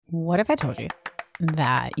What if I told you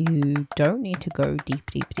that you don't need to go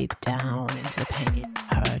deep down into the pain,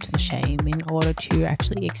 hurt, and the shame in order to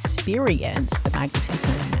actually experience the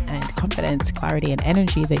magnetism and confidence, clarity, and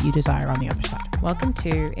energy that you desire on the other side? Welcome to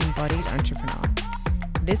Embodied Entrepreneur.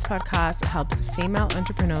 This podcast helps female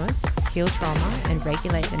entrepreneurs heal trauma and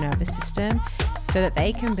regulate the nervous system so that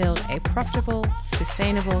they can build a profitable,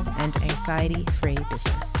 sustainable, and anxiety-free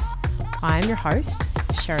business. I'm your host,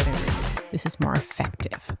 Sheridan Reed. This is more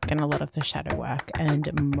effective than a lot of the shadow work and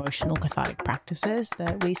emotional cathartic practices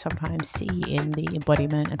that we sometimes see in the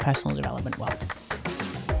embodiment and personal development world.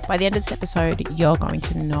 By the end of this episode, you're going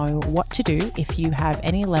to know what to do if you have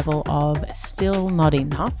any level of still not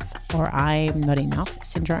enough or I'm not enough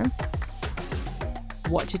syndrome.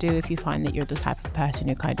 What to do if you find that you're the type of person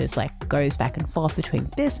who kind of like goes back and forth between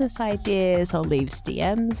business ideas or leaves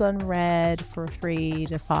DMs unread for 3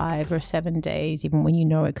 to 5 or 7 days, even when you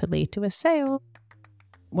know it could lead to a sale.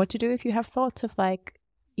 What to do if you have thoughts of like,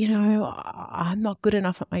 I'm not good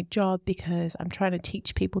enough at my job because I'm trying to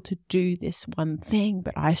teach people to do this one thing,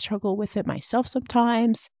 but I struggle with it myself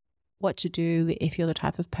sometimes. What to do if you're the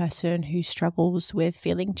type of person who struggles with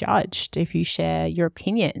feeling judged if you share your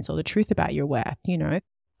opinions or the truth about your work,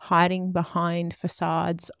 hiding behind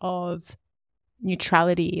facades of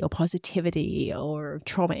neutrality or positivity or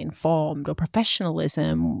trauma-informed or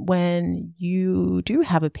professionalism when you do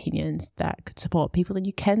have opinions that could support people and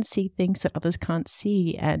you can see things that others can't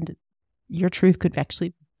see, and your truth could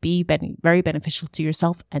actually be very beneficial to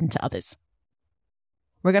yourself and to others.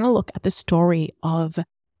 We're going to look at the story of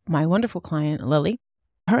my wonderful client, Lily.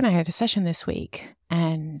 Her and I had a session this week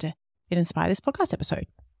and it inspired this podcast episode.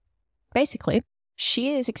 Basically,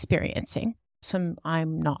 she is experiencing some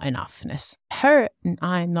I'm not enoughness. Her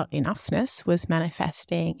I'm not enoughness was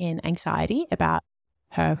manifesting in anxiety about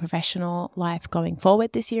her professional life going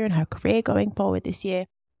forward this year and her career going forward this year,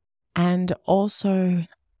 and also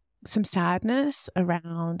some sadness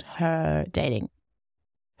around her dating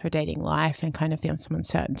life and kind of some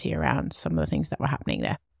uncertainty around some of the things that were happening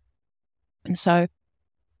there. And so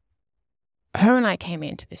her and I came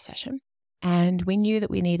into this session and we knew that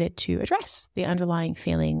we needed to address the underlying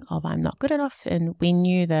feeling of I'm not good enough. And we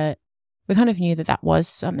kind of knew that was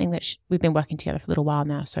something that we've been working together for a little while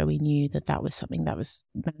now. So we knew that was something that was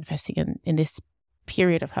manifesting in this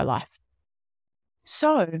period of her life.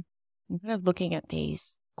 So I'm kind of looking at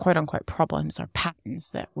these quote unquote problems or patterns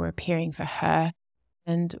that were appearing for her.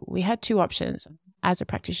 And we had two options. As a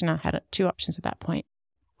practitioner, I had two options at that point.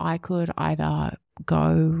 I could either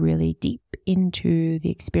go really deep into the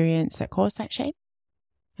experience that caused that shame,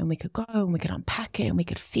 and we could go and we could unpack it and we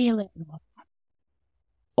could feel it,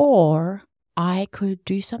 or I could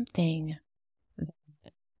do something that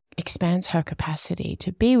expands her capacity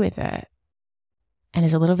to be with it and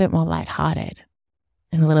is a little bit more lighthearted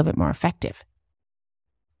and a little bit more effective.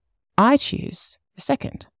 I choose the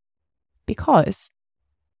second because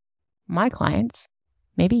my clients,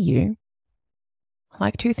 maybe you,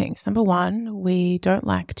 like two things. Number one, we don't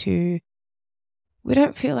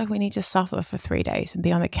feel like we need to suffer for 3 days and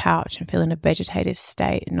be on the couch and feel in a vegetative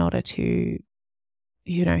state in order to,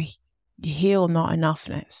 heal not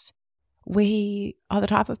enoughness. We are the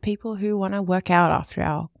type of people who want to work out after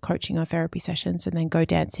our coaching or therapy sessions and then go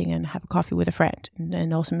dancing and have a coffee with a friend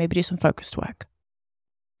and also maybe do some focused work.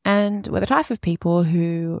 And we're the type of people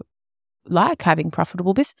who like having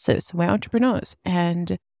profitable businesses. We're entrepreneurs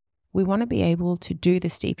and we want to be able to do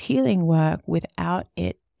this deep healing work without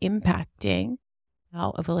it impacting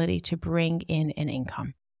our ability to bring in an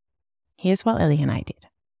income. Here's what Lily and I did.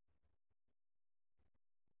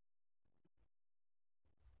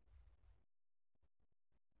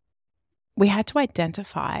 We had to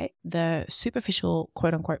identify the superficial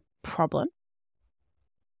quote unquote problem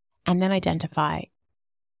and then identify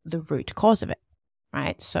the root cause of it,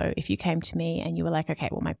 right? So if you came to me and you were like, okay,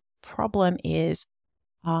 well, my problem is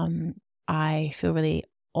I feel really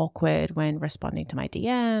awkward when responding to my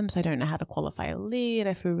DMs. I don't know how to qualify a lead.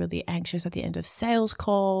 I feel really anxious at the end of sales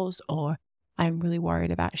calls, or I'm really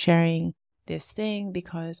worried about sharing this thing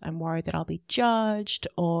because I'm worried that I'll be judged,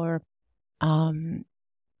 or I'm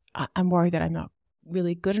worried that I'm not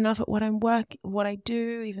really good enough at what I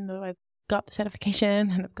do, even though I've got the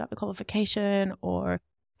certification and I've got the qualification, or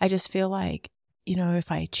I just feel like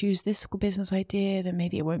if I choose this business idea, then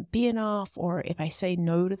maybe it won't be enough. Or if I say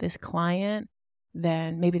no to this client,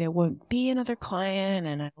 then maybe there won't be another client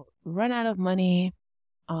and I'll run out of money.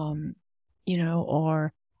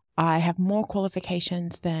 Or I have more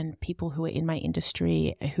qualifications than people who are in my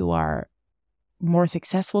industry who are more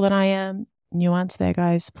successful than I am. Nuance there,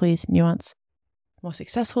 guys, please, nuance. More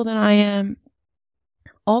successful than I am.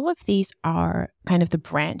 All of these are kind of the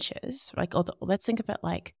branches, like, let's think about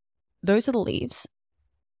like those are the leaves.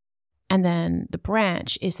 And then the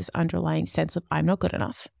branch is this underlying sense of I'm not good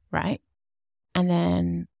enough, right? And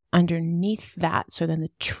then underneath that, so then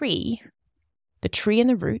the tree and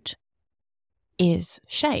the root is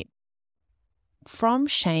shame. From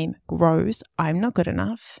shame grows I'm not good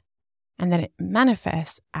enough. And then it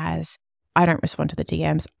manifests as I don't respond to the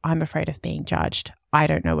DMs. I'm afraid of being judged. I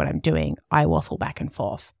don't know what I'm doing. I waffle back and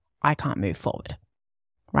forth. I can't move forward,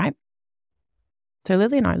 right? So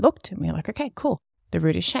Lily and I looked and we were like, okay, cool. The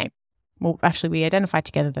root is shame. Well, actually, we identified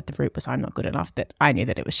together that the root was I'm not good enough, but I knew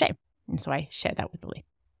that it was shame. And so I shared that with Lily.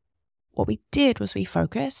 What we did was we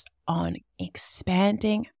focused on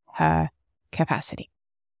expanding her capacity.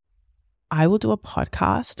 I will do a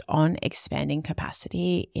podcast on expanding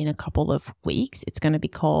capacity in a couple of weeks. It's going to be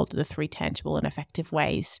called The 3 Tangible and Effective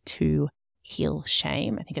Ways to Heal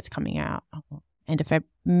Shame. I think it's coming out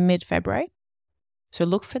mid-February. So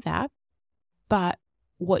look for that. But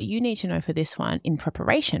what you need to know for this one in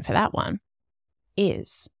preparation for that one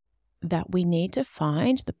is that we need to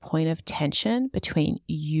find the point of tension between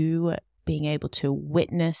you being able to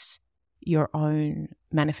witness your own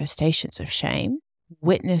manifestations of shame,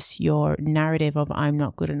 witness your narrative of I'm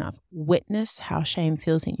not good enough, witness how shame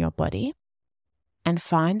feels in your body, and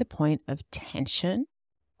find the point of tension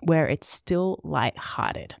where it's still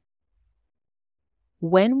lighthearted.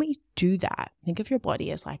 When we do that, think of your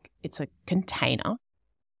body as like it's a container.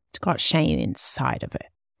 It's got shame inside of it,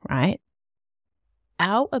 right?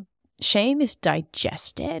 Our shame is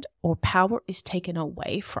digested or power is taken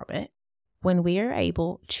away from it when we are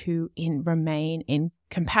able to remain in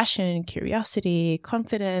compassion, curiosity,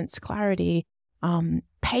 confidence, clarity,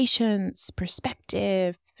 patience,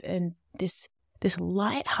 perspective, and this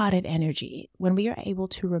lighthearted energy. When we are able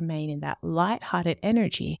to remain in that lighthearted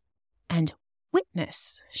energy and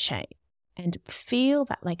witness shame and feel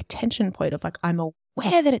that like tension point of like, I'm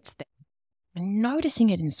aware that it's there. I'm noticing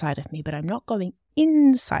it inside of me, but I'm not going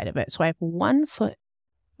inside of it. So I have 1 foot,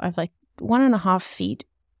 I have like 1.5 feet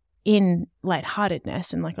in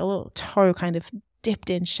lightheartedness and like a little toe kind of dipped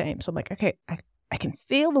in shame. So I'm like, okay, I can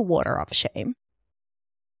feel the water of shame.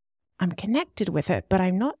 I'm connected with it, but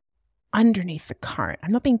I'm not underneath the current.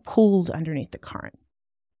 I'm not being pulled underneath the current.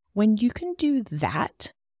 When you can do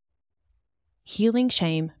that, healing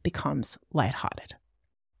shame becomes lighthearted.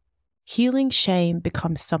 Healing shame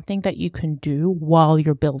becomes something that you can do while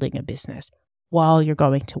you're building a business, while you're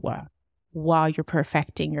going to work, while you're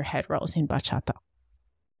perfecting your head rolls in bachata.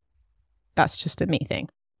 That's just a me thing.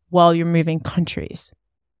 While you're moving countries,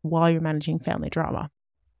 while you're managing family drama.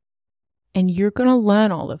 And you're going to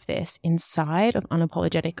learn all of this inside of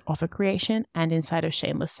Unapologetic Offer Creation and inside of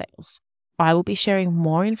Shameless Sales. I will be sharing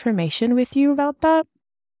more information with you about that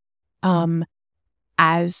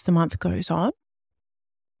as the month goes on.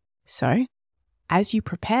 So as you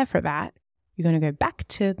prepare for that, you're going to go back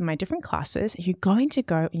to my different classes. You're going to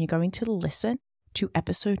go and you're going to listen to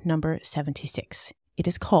episode number 76. It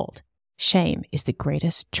is called Shame is the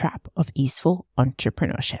Greatest Trap of Easeful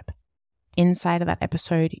Entrepreneurship. Inside of that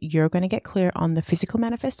episode, you're going to get clear on the physical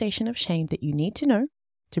manifestation of shame that you need to know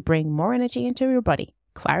to bring more energy into your body,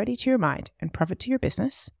 clarity to your mind, and profit to your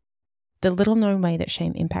business. The little known way that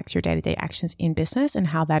shame impacts your day-to-day actions in business and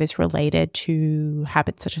how that is related to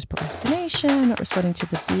habits such as procrastination, not responding to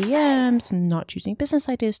the DMs, not choosing business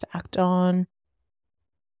ideas to act on,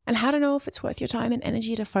 and how to know if it's worth your time and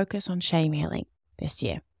energy to focus on shame healing this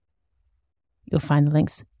year. You'll find the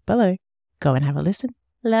links below. Go and have a listen.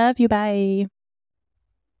 Love you. Bye.